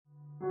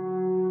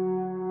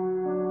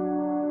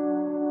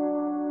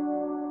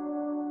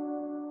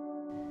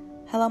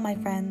Hello, my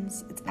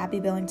friends. It's Abby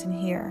Billington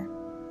here.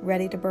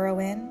 Ready to burrow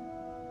in?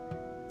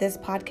 This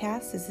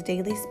podcast is a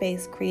daily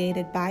space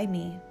created by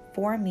me,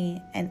 for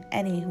me, and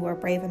any who are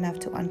brave enough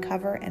to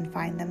uncover and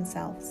find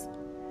themselves.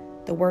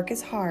 The work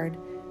is hard,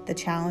 the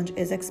challenge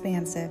is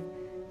expansive,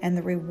 and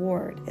the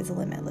reward is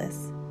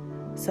limitless.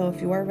 So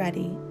if you are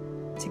ready,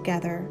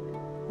 together,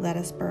 let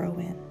us burrow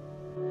in.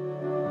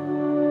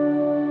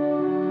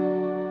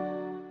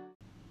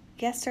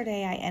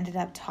 Yesterday, I ended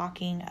up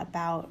talking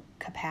about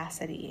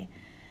capacity.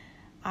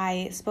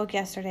 I spoke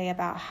yesterday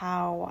about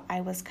how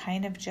I was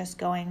kind of just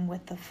going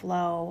with the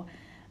flow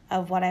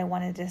of what I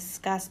wanted to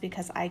discuss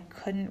because I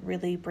couldn't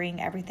really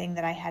bring everything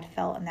that I had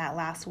felt in that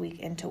last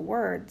week into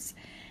words.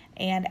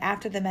 And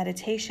after the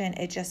meditation,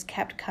 it just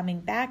kept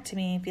coming back to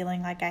me,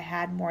 feeling like I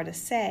had more to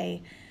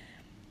say.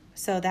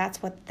 So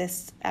that's what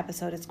this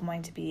episode is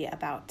going to be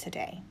about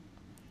today.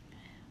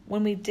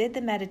 When we did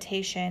the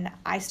meditation,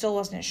 I still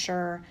wasn't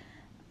sure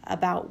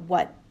about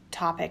what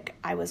topic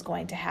I was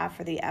going to have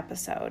for the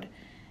episode.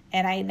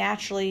 And I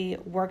naturally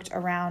worked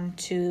around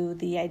to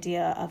the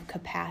idea of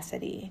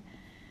capacity.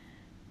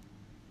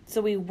 So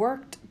we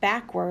worked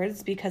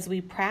backwards because we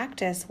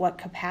practiced what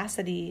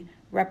capacity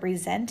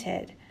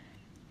represented.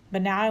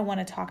 But now I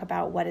want to talk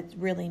about what it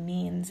really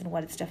means and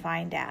what it's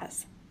defined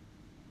as.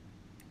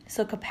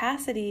 So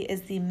capacity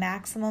is the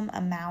maximum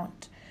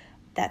amount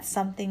that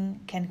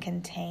something can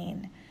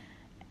contain.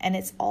 And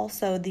it's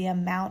also the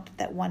amount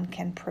that one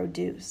can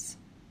produce.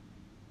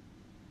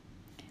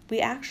 We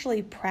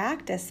actually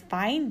practice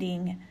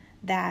finding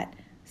that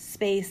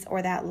space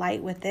or that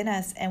light within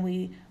us, and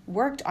we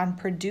worked on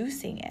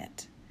producing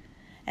it.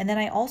 And then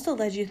I also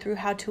led you through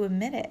how to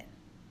emit it.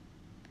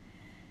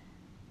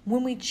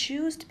 When we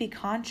choose to be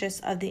conscious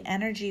of the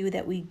energy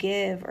that we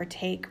give or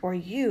take or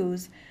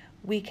use,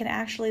 we can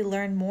actually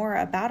learn more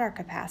about our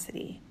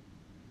capacity.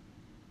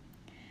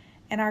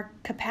 And our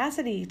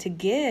capacity to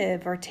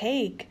give or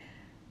take,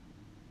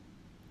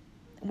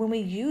 when we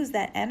use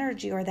that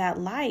energy or that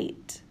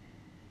light,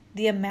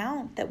 the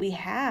amount that we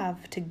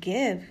have to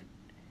give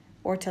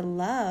or to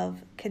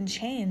love can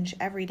change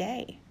every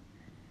day.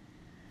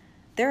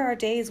 There are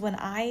days when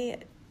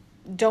I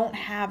don't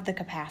have the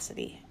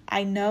capacity.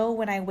 I know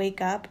when I wake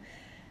up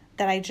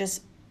that I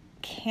just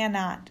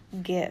cannot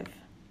give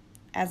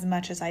as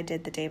much as I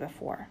did the day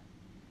before.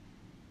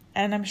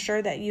 And I'm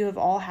sure that you have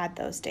all had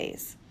those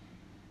days.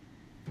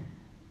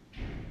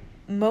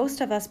 Most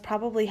of us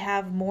probably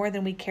have more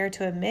than we care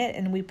to admit,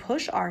 and we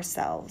push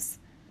ourselves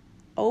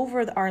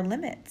over our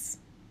limits.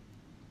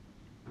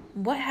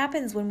 What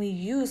happens when we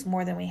use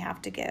more than we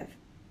have to give?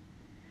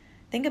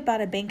 Think about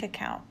a bank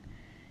account.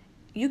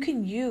 You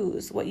can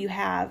use what you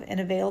have in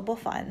available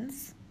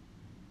funds.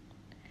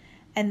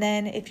 And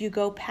then if you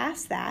go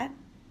past that,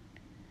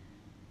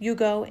 you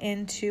go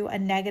into a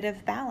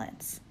negative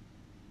balance.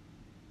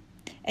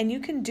 And you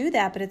can do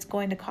that, but it's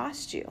going to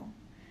cost you.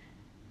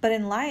 But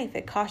in life,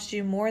 it costs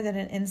you more than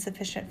an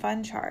insufficient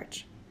fund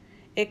charge.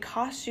 It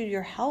costs you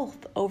your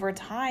health over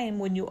time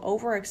when you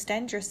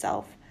overextend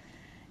yourself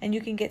and you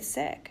can get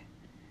sick.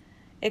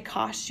 It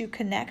costs you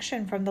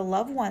connection from the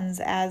loved ones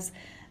as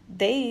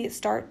they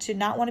start to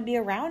not want to be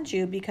around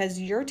you because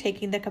you're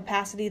taking the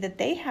capacity that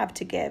they have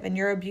to give and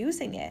you're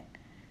abusing it.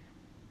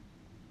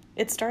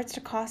 It starts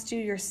to cost you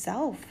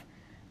yourself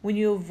when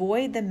you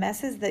avoid the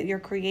messes that you're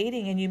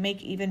creating and you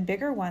make even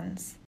bigger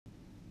ones.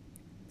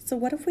 So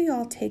what if we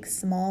all take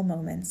small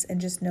moments and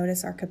just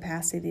notice our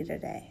capacity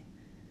today?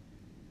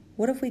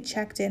 What if we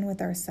checked in with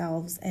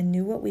ourselves and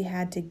knew what we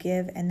had to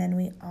give and then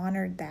we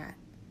honored that?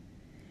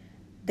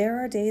 There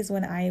are days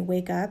when I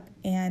wake up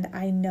and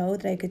I know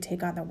that I could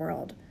take on the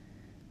world.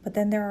 But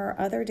then there are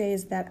other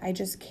days that I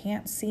just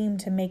can't seem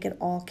to make it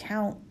all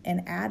count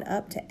and add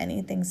up to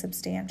anything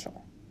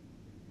substantial.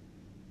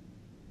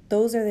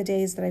 Those are the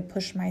days that I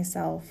push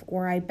myself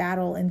or I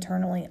battle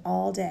internally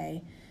all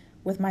day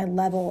with my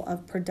level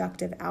of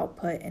productive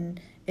output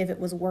and if it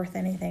was worth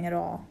anything at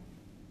all.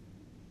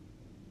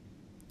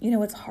 You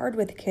know, it's hard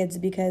with kids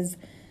because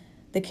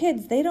the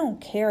kids, they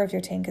don't care if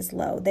your tank is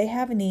low. They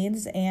have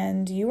needs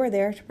and you are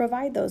there to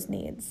provide those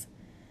needs.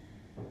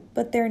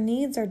 But their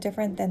needs are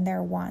different than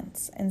their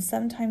wants. And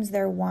sometimes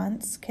their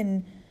wants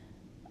can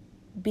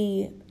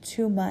be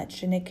too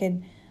much and it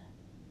could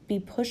be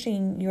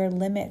pushing your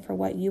limit for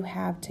what you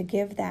have to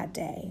give that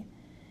day.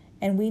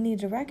 And we need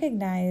to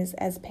recognize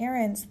as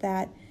parents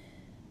that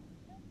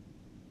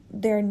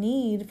their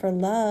need for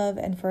love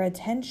and for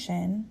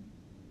attention,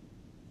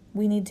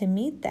 we need to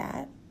meet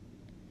that.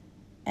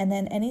 And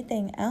then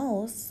anything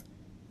else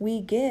we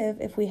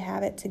give if we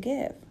have it to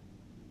give.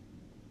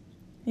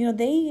 You know,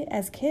 they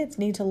as kids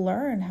need to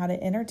learn how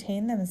to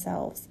entertain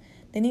themselves.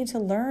 They need to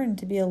learn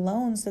to be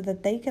alone so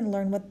that they can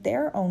learn what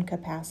their own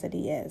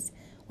capacity is,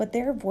 what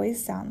their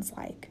voice sounds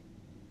like.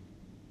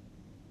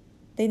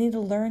 They need to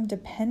learn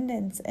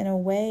dependence in a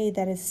way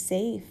that is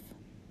safe,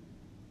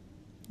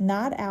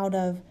 not out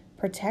of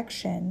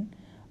protection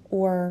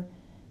or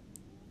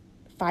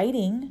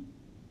fighting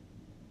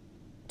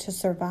to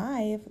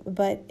survive,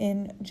 but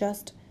in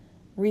just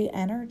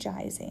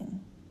re-energizing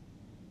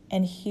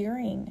and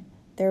hearing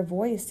their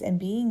voice and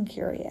being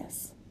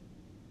curious,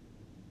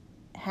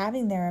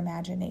 having their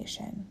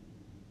imagination.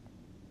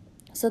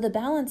 So the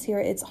balance here,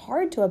 it's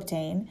hard to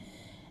obtain,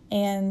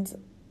 and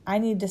I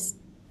need to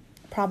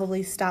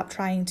probably stop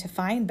trying to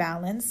find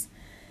balance,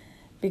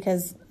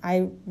 because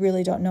I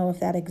really don't know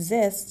if that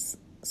exists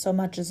so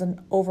much as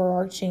an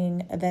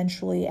overarching,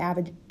 eventually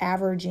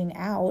averaging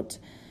out.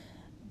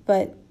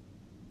 But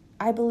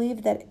I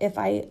believe that if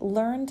I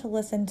learn to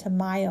listen to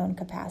my own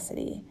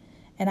capacity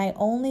and I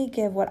only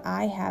give what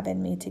I have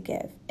in me to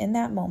give in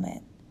that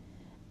moment,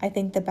 I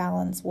think the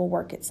balance will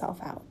work itself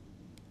out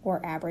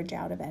or average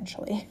out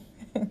eventually.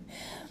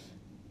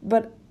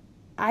 But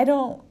I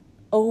don't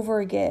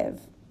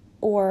overgive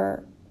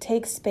or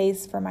take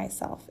space for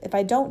myself if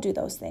I don't do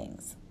those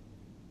things.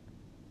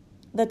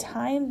 The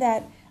time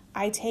that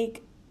I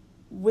take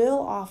will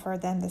offer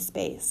them the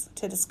space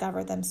to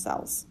discover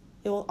themselves.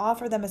 It will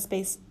offer them a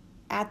space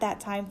at that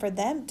time for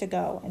them to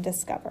go and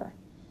discover.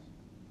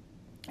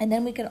 And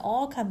then we can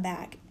all come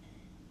back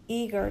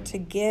eager to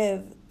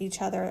give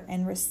each other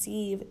and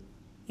receive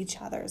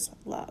each other's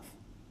love.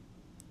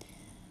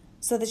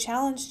 So the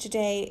challenge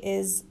today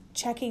is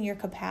checking your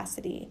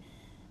capacity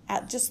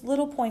at just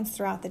little points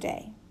throughout the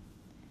day.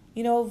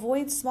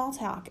 Avoid small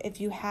talk if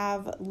you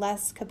have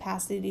less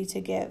capacity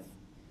to give.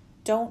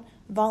 Don't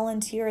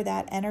volunteer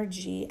that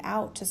energy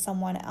out to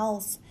someone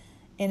else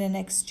in an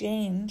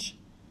exchange.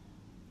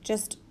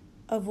 Just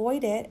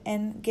avoid it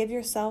and give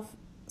yourself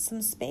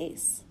some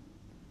space.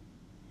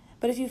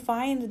 But if you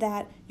find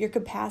that your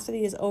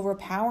capacity is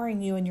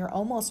overpowering you and you're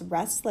almost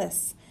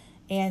restless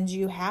and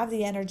you have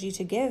the energy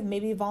to give,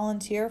 maybe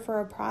volunteer for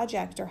a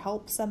project or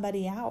help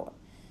somebody out.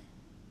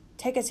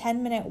 Take a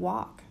 10-minute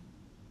walk.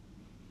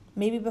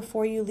 Maybe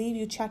before you leave,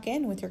 you check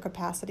in with your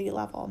capacity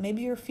level.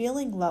 Maybe you're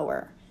feeling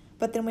lower,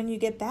 but then when you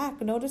get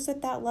back, notice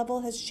that that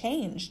level has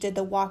changed. Did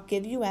the walk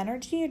give you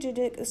energy or did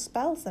it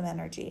expel some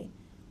energy?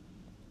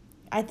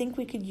 I think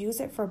we could use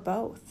it for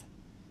both.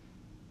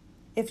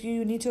 If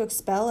you need to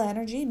expel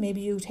energy,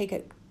 maybe you take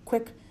a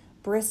quick,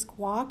 brisk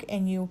walk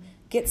and you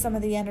get some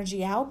of the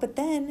energy out. But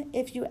then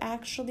if you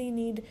actually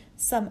need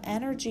some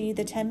energy,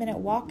 the 10-minute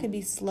walk can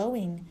be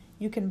slowing.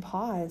 You can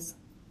pause.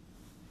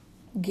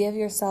 Give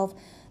yourself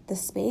the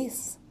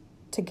space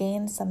to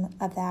gain some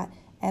of that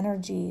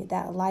energy,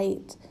 that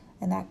light,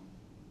 and that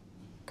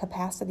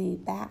capacity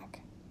back.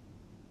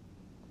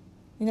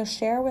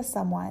 Share with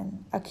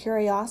someone a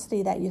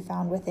curiosity that you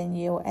found within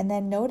you, and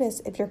then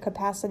notice if your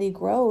capacity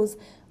grows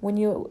when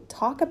you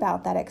talk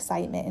about that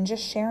excitement and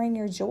just sharing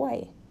your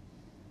joy.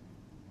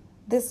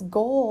 This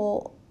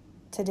goal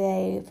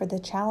today for the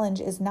challenge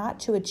is not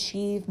to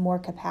achieve more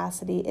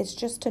capacity. It's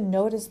just to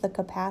notice the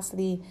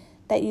capacity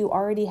that you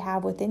already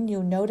have within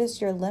you.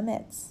 Notice your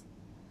limits.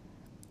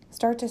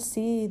 Start to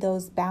see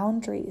those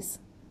boundaries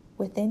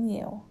within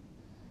you.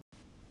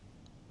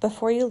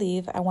 Before you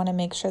leave, I want to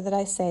make sure that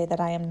I say that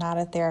I am not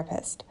a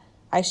therapist.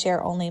 I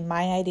share only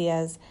my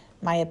ideas,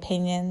 my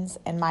opinions,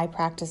 and my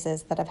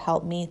practices that have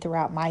helped me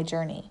throughout my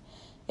journey.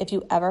 If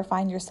you ever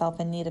find yourself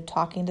in need of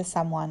talking to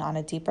someone on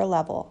a deeper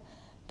level,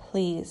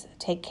 please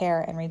take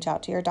care and reach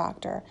out to your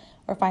doctor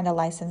or find a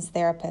licensed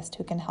therapist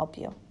who can help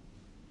you.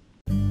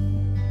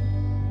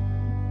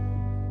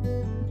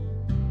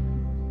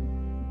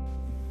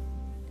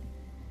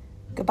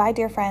 Goodbye,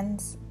 dear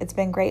friends. It's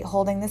been great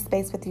holding this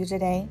space with you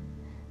today.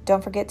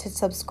 Don't forget to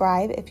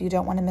subscribe if you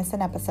don't want to miss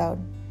an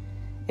episode.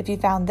 If you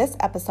found this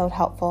episode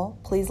helpful,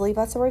 please leave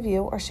us a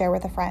review or share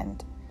with a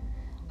friend.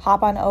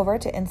 Hop on over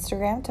to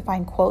Instagram to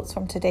find quotes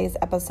from today's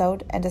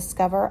episode and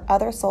discover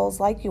other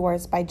souls like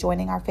yours by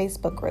joining our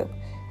Facebook group,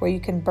 where you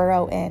can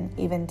burrow in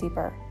even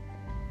deeper.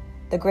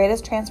 The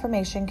greatest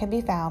transformation can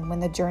be found when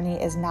the journey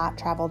is not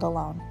traveled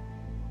alone.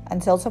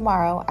 Until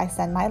tomorrow, I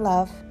send my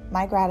love,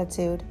 my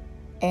gratitude,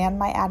 and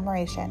my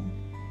admiration.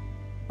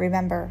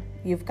 Remember,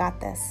 you've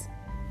got this.